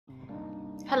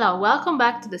Hello, welcome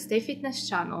back to the Stay Fitness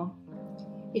channel.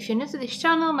 If you're new to this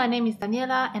channel, my name is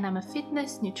Daniela and I'm a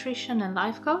fitness, nutrition and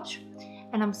life coach,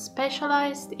 and I'm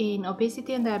specialized in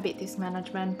obesity and diabetes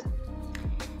management.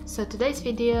 So today's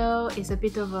video is a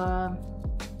bit of a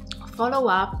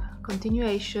follow-up,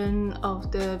 continuation of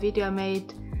the video I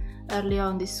made earlier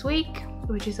on this week,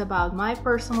 which is about my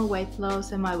personal weight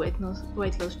loss and my weight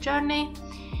loss journey.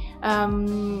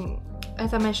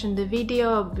 As I mentioned in the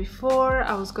video before,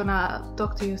 I was gonna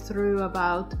talk to you through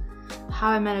about how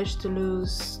I managed to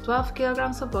lose 12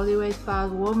 kilograms of body weight fat,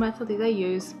 what method did I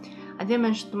use. I didn't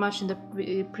mention too much in the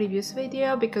previous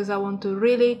video because I want to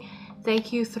really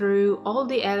take you through all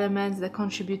the elements that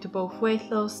contribute to both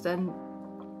weight loss and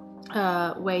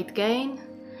weight gain.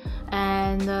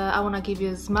 And I want to give you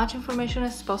as much information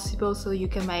as possible so you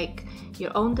can make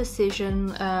your own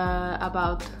decision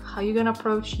about how you're gonna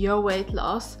approach your weight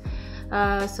loss.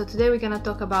 So today we're gonna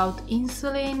talk about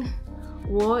insulin.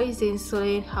 What is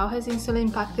insulin? How has insulin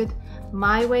impacted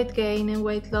my weight gain and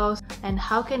weight loss? And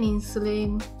how can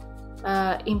insulin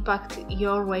impact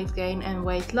your weight gain and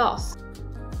weight loss?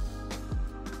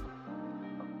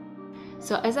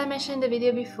 So as I mentioned in the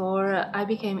video before, I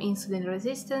became insulin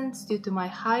resistant due to my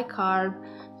high carb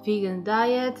vegan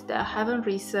diet that I haven't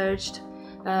researched,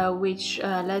 which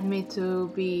led me to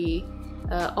be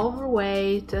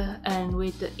overweight and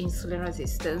with insulin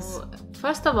resistance.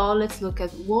 First of all, let's look at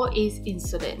what is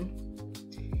insulin.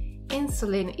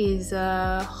 Insulin is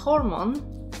a hormone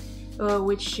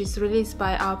which is released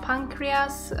by our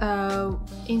pancreas.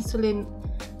 Insulin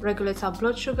regulates our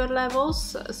blood sugar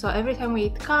levels, so every time we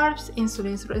eat carbs,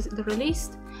 insulin is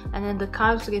released and then the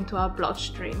carbs get into our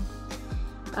bloodstream.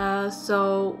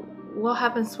 So what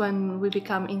happens when we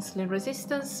become insulin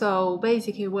resistant? So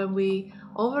basically when we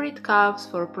overeat carbs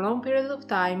for a prolonged period of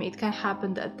time, it can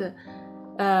happen that the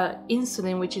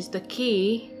insulin, which is the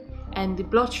key, and the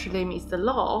bloodstream is the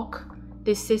lock,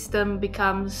 this system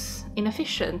becomes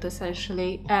inefficient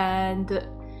essentially, and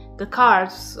the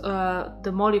carbs,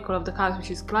 the molecule of the carbs,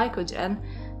 which is glycogen,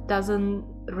 doesn't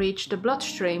reach the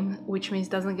bloodstream, which means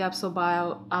doesn't get absorbed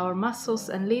by our muscles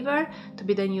and liver to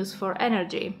be then used for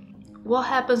energy. What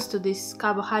happens to this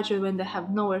carbohydrate when they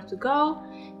have nowhere to go?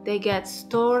 They get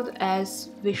stored as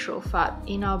visceral fat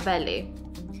in our belly.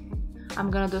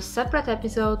 I'm gonna do a separate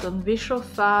episode on visceral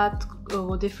fat,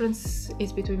 what difference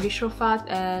is between visceral fat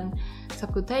and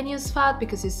subcutaneous fat,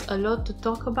 because it's a lot to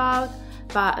talk about,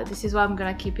 but this is why I'm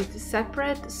gonna keep it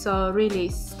separate. So really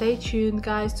stay tuned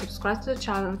guys, subscribe to the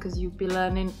channel because you'll be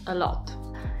learning a lot.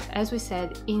 As we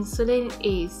said, insulin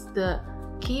is the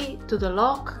key to the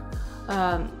lock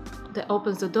that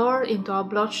opens the door into our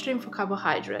bloodstream for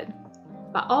carbohydrate.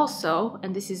 But also,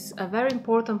 and this is a very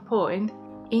important point,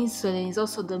 insulin is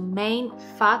also the main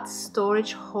fat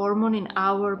storage hormone in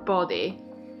our body.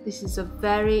 This is a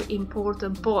very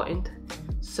important point.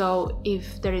 So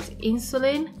if there is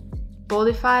insulin,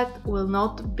 body fat will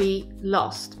not be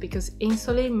lost because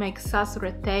insulin makes us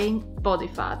retain body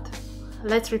fat.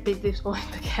 Let's repeat this point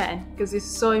again because it's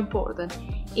so important.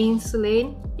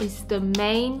 Insulin is the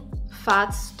main fat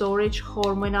storage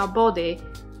hormone in our body,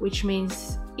 which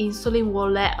means insulin will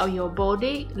let your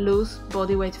body lose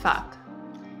body weight fat.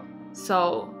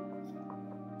 So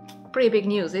pretty big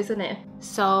news, isn't it?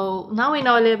 So now we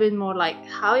know a little bit more like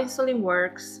how insulin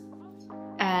works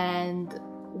and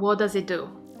what does it do.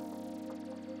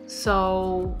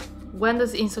 So when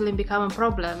does insulin become a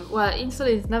problem? Well,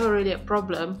 insulin is never really a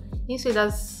problem. Insulin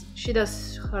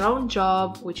does her own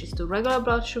job, which is to regulate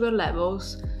blood sugar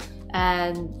levels,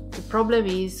 and the problem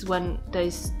is when there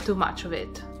is too much of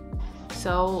it.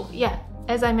 So yeah,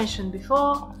 as I mentioned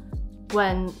before,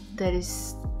 when there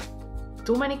is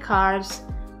too many carbs,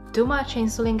 too much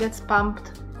insulin gets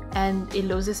pumped and it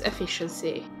loses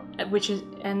efficiency,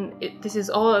 this is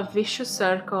all a vicious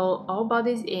circle our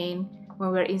body's in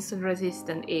when we're insulin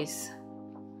resistant. Is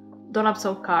don't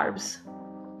absorb carbs.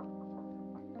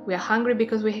 We are hungry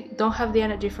because we don't have the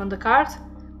energy from the carbs,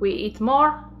 we eat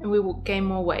more and we will gain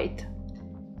more weight.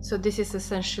 So this is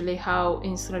essentially how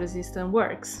insulin resistance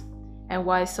works and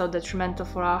why it's so detrimental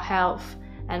for our health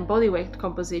and body weight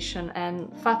composition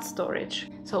and fat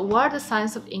storage. So what are the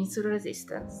signs of insulin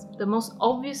resistance? The most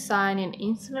obvious sign of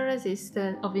insulin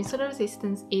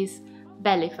resistance is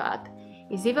belly fat.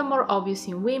 It's even more obvious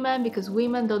in women because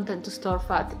women don't tend to store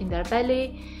fat in their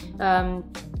belly.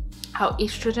 How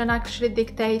estrogen actually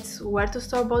dictates where to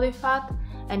store body fat,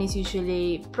 and it's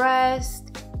usually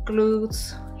breast,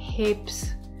 glutes,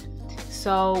 hips.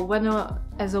 So when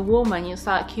as a woman you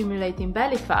start accumulating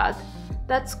belly fat,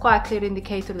 that's quite a clear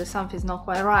indicator that something's not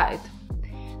quite right.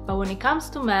 But when it comes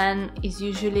to men, it's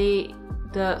usually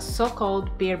the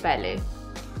so-called beer belly,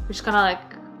 which is kind of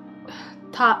like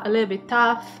a little bit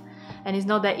tough, and it's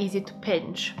not that easy to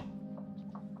pinch.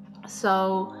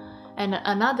 So, and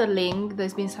another link,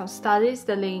 there's been some studies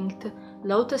that linked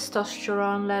low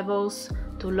testosterone levels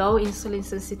to low insulin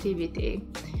sensitivity.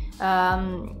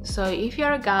 So if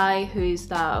you're a guy who is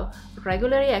now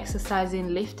regularly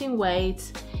exercising, lifting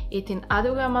weights, eating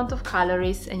adequate amount of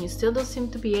calories, and you still don't seem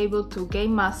to be able to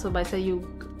gain muscle, but you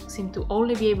seem to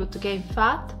only be able to gain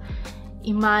fat,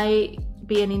 it might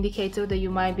be an indicator that you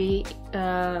might be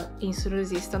insulin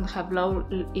resistant, have low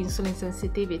insulin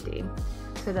sensitivity.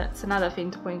 So that's another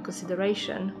thing to put in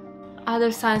consideration.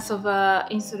 Other signs of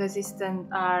insulin resistant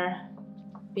are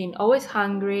being always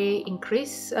hungry,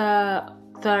 increased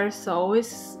thirst, so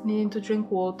always needing to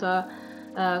drink water,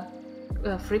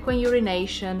 frequent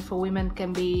urination. For women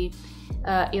can be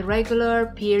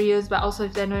irregular periods, but also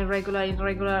if they're not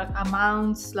irregular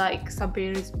amounts, like some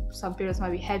periods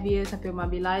might be heavier, some periods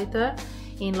might be lighter,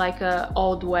 in like a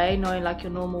odd way, not in like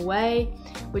your normal way,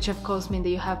 which of course means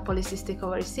that you have polycystic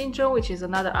ovary syndrome, which is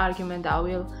another argument that I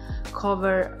will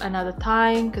cover another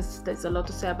time, because there's a lot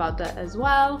to say about that as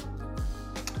well.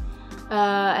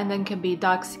 And then can be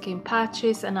dark skin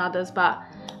patches and others, but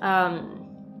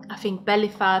I think belly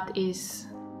fat is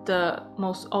the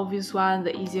most obvious one,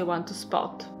 the easier one to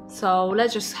spot. So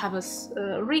let's just have a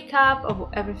recap of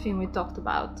everything we talked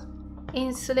about.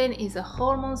 Insulin is a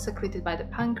hormone secreted by the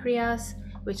pancreas,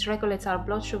 which regulates our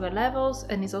blood sugar levels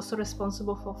and is also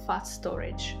responsible for fat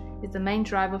storage. It's the main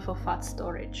driver for fat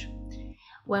storage.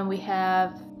 When we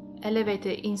have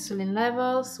elevated insulin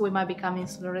levels, we might become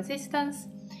insulin resistant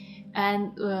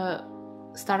and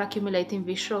start accumulating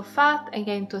visceral fat and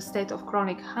get into a state of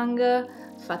chronic hunger,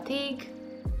 fatigue,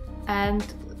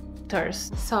 and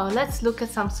thirst. So let's look at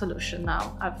some solution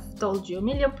now. I've told you a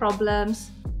million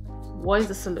problems. What is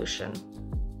the solution?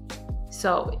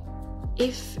 So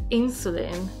if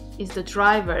insulin is the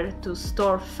driver to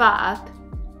store fat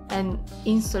and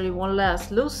insulin won't let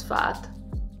us lose fat,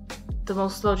 the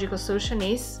most logical solution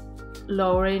is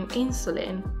lowering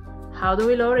insulin. How do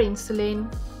we lower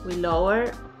insulin? We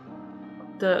lower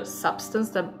the substance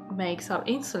that makes our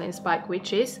insulin spike,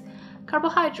 which is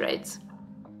carbohydrates.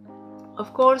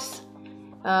 Of course,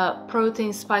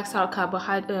 protein spikes our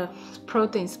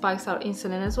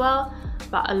insulin as well,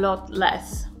 but a lot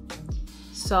less.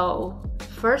 So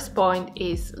first point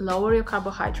is lower your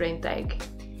carbohydrate intake.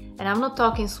 And I'm not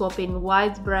talking swapping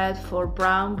white bread for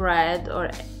brown bread, or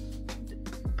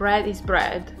bread is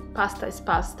bread, pasta is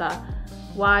pasta,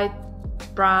 white,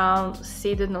 brown,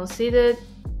 seeded, non-seeded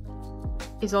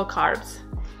is all carbs.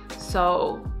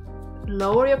 So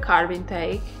lower your carb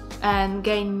intake and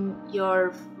gain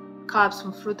your carbs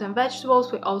from fruit and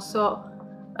vegetables. will also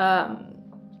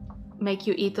make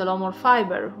you eat a lot more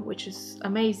fiber, which is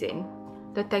amazing.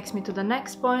 That takes me to the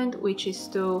next point, which is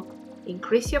to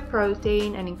increase your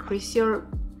protein and increase your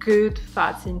good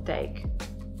fats intake.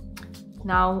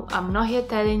 Now, I'm not here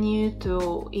telling you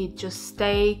to eat just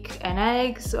steak and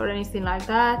eggs or anything like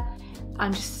that.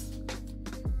 I'm just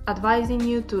advising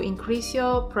you to increase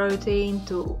your protein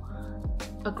to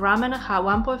 1.5 grams,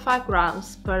 1.5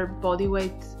 grams per body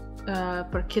weight,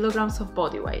 per kilograms of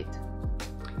body weight.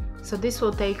 So this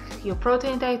will take your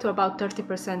protein intake to about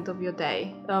 30% of your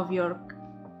day, of your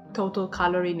total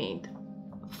calorie need.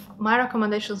 My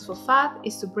recommendations for fat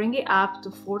is to bring it up to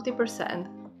 40%.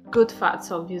 Good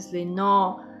fats, obviously,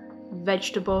 no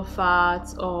vegetable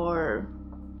fats or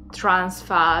trans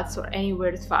fats or any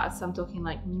weird fats. I'm talking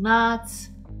like nuts,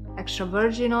 extra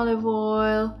virgin olive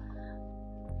oil,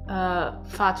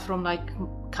 fat from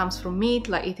comes from meat,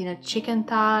 like eating a chicken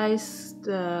thighs,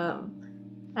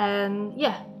 and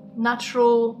yeah,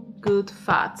 natural good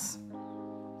fats.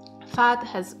 Fat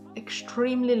has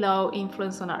extremely low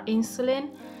influence on our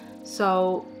insulin,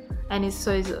 so it's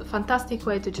a fantastic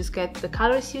way to just get the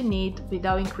calories you need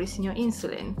without increasing your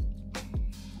insulin.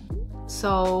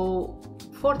 So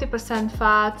 40%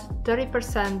 fat,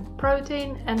 30%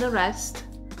 protein, and the rest,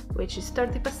 which is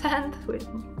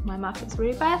 30%, my math is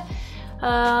really bad,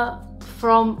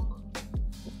 from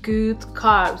good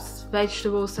carbs,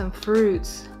 vegetables and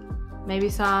fruits, maybe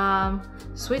some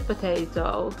sweet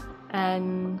potato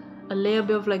and a little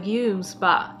bit of legumes,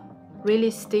 but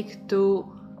really stick to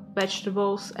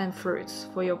vegetables and fruits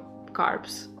for your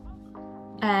carbs.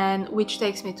 And which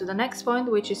takes me to the next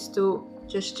point, which is to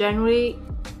just generally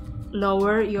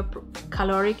lower your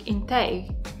caloric intake.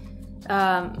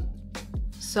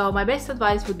 So my best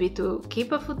advice would be to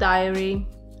keep a food diary,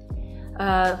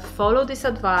 follow this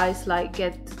advice, like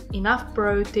get enough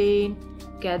protein,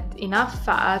 get enough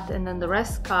fat, and then the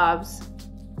rest carbs.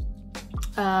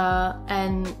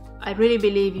 And I really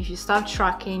believe if you start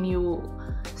tracking, you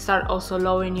start also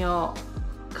lowering your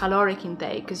caloric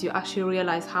intake, because you actually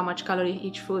realize how much calorie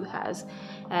each food has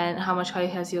and how much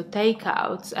calorie has your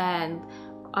takeouts and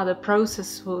other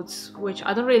processed foods, which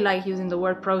I don't really like using the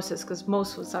word processed because most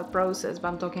foods are processed, but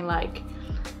I'm talking like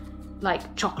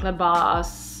chocolate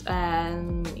bars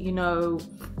and, you know,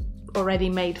 already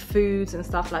made foods and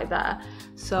stuff like that.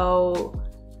 So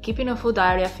keeping a food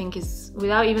diary, I think, is,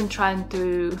 without even trying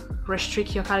to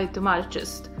restrict your calorie too much,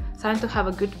 just trying to have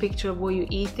a good picture of what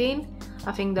you're eating.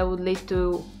 I think that would lead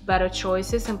to better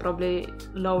choices and probably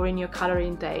lowering your calorie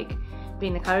intake.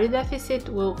 Being a calorie deficit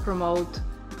will promote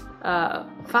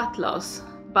fat loss,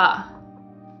 but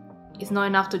it's not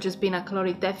enough to just be in a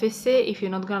caloric deficit if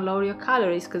you're not going to lower your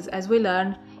calories, because as we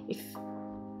learn, if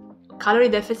calorie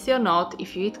deficit or not,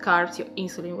 if you eat carbs, your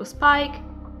insulin will spike,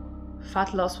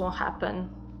 fat loss won't happen.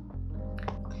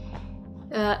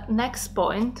 Next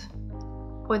point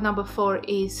number 4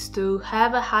 is to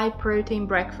have a high protein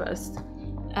breakfast.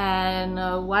 And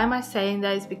why am I saying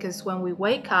that? Is because when we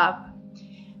wake up,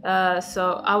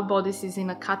 so our bodies is in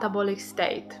a catabolic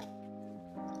state.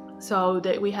 So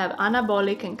that we have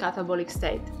anabolic and catabolic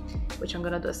state, which I'm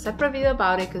gonna do a separate video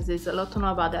about it because there's a lot to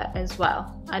know about that as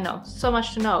well. I know, so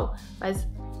much to know, but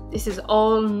this is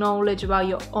all knowledge about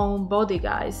your own body,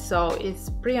 guys. So it's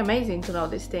pretty amazing to know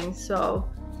these things. So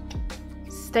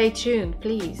stay tuned,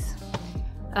 please.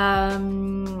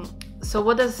 So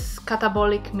what does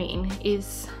catabolic mean?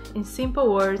 Is, in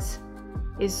simple words,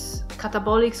 is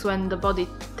catabolics when the body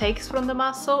takes from the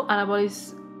muscle,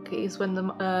 anabolics is when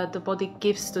the body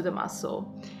gives to the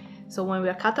muscle. So when we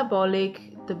are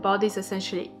catabolic, the body is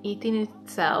essentially eating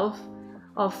itself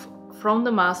from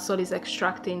the muscle, is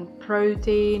extracting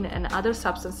protein and other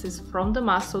substances from the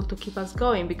muscle to keep us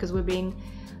going, because we've been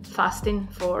fasting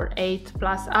for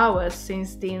 8+ hours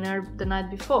since dinner the night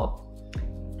before.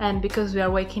 And because we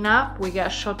are waking up, we get a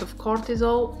shot of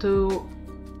cortisol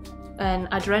and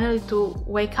adrenaline to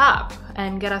wake up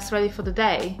and get us ready for the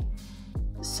day.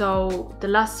 So the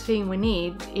last thing we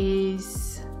need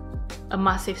is a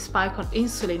massive spike of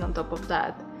insulin on top of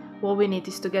that. What we need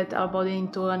is to get our body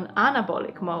into an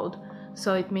anabolic mode.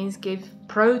 So it means give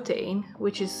protein,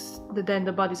 which is then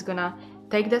the body's gonna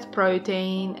take that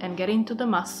protein and get into the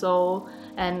muscle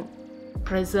and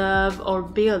preserve or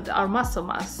build our muscle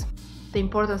mass. The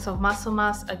importance of muscle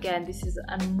mass, again, this is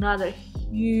another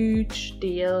huge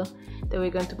deal that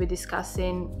we're going to be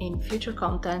discussing in future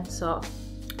content, so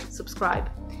subscribe.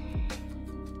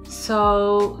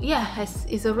 So yeah,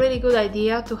 it's a really good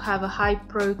idea to have a high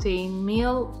protein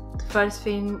meal,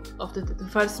 the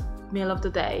first meal of the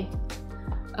day.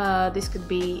 This could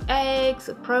be eggs,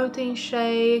 a protein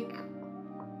shake,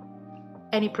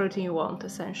 any protein you want,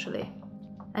 essentially.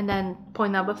 And then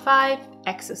point number 5,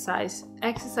 exercise.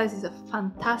 Exercise is a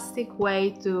fantastic way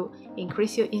to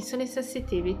increase your insulin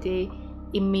sensitivity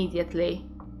immediately.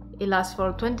 It lasts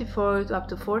for 24 to up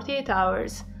to 48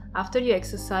 hours. After you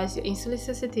exercise, your insulin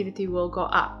sensitivity will go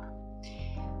up.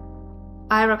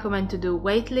 I recommend to do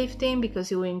weightlifting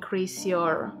because it will increase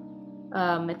your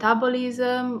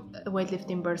metabolism.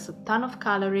 Weightlifting burns a ton of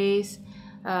calories,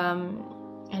 and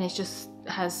it just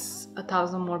has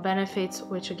 1,000 more benefits,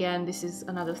 which again, this is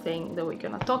another thing that we're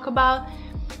gonna talk about.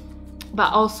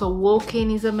 But also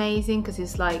walking is amazing because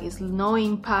it's no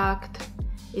impact,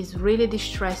 it's really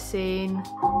distressing.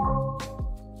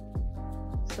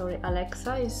 Sorry,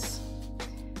 Alexa is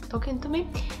talking to me.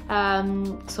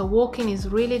 So walking is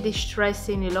really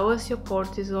distressing. It lowers your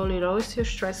cortisol, it lowers your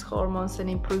stress hormones and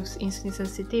improves insulin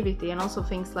sensitivity, and also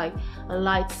things like a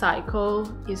light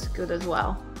cycle is good as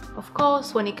well. Of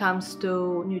course, when it comes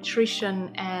to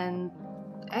nutrition and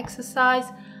exercise,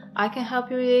 I can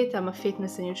help you with it. I'm a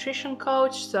fitness and nutrition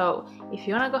coach, so if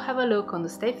you want to go have a look on the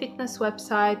Stay Fitness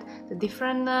website, the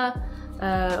different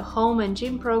home and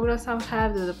gym programs I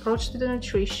have, the approach to the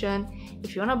nutrition.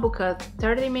 If you want to book a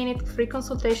 30-minute free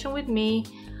consultation with me,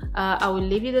 I will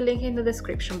leave you the link in the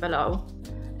description below.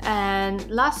 And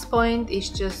last point is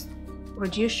just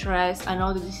reduce stress. I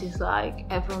know that this is like,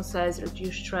 everyone says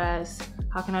reduce stress.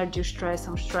 How can I reduce stress?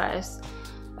 I'm stressed.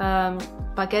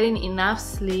 By getting enough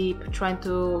sleep, trying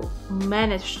to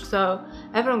manage, so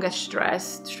everyone gets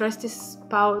stressed. Stress is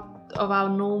part of our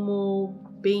normal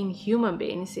being human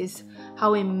beings, is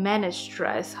how we manage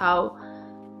stress, how,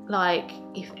 like,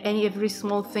 if every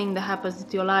small thing that happens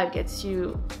to your life gets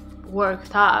you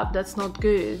worked up, that's not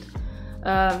good.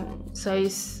 So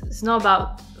it's not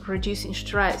about reducing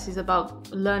stress, it's about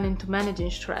learning to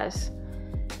manage stress.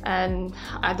 And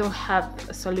I don't have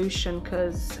a solution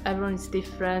because everyone is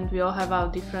different. We all have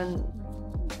our different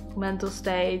mental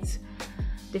states,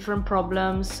 different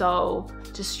problems. So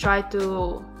just try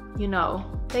to,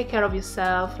 take care of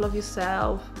yourself, love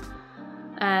yourself,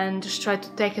 and just try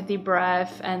to take a deep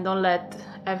breath and don't let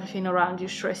everything around you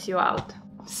stress you out.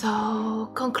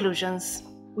 So, conclusions.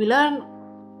 We learn,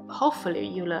 hopefully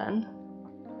you learn,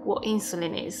 what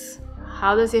insulin is,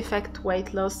 how does it affect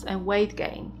weight loss and weight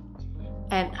gain,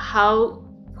 and how,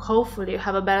 hopefully, you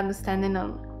have a better understanding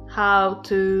on how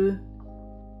to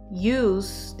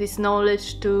use this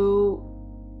knowledge to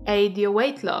aid your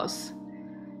weight loss.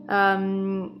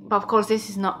 But of course, this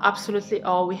is not absolutely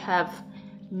all. We have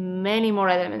many more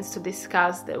elements to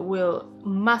discuss that will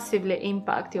massively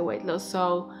impact your weight loss.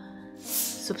 So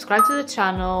subscribe to the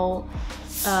channel,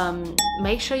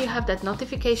 make sure you have that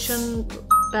notification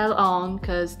bell on,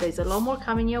 because there's a lot more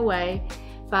coming your way.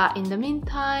 But in the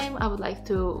meantime, I would like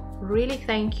to really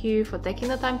thank you for taking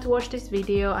the time to watch this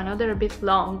video. I know they're a bit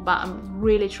long, but I'm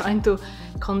really trying to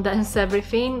condense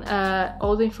everything,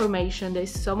 all the information.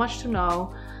 There's so much to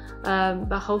know,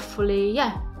 but hopefully,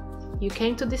 yeah, you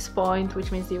came to this point,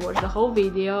 which means you watched the whole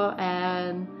video,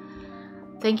 and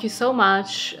thank you so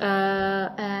much,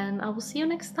 and I will see you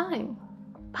next time.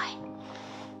 Bye.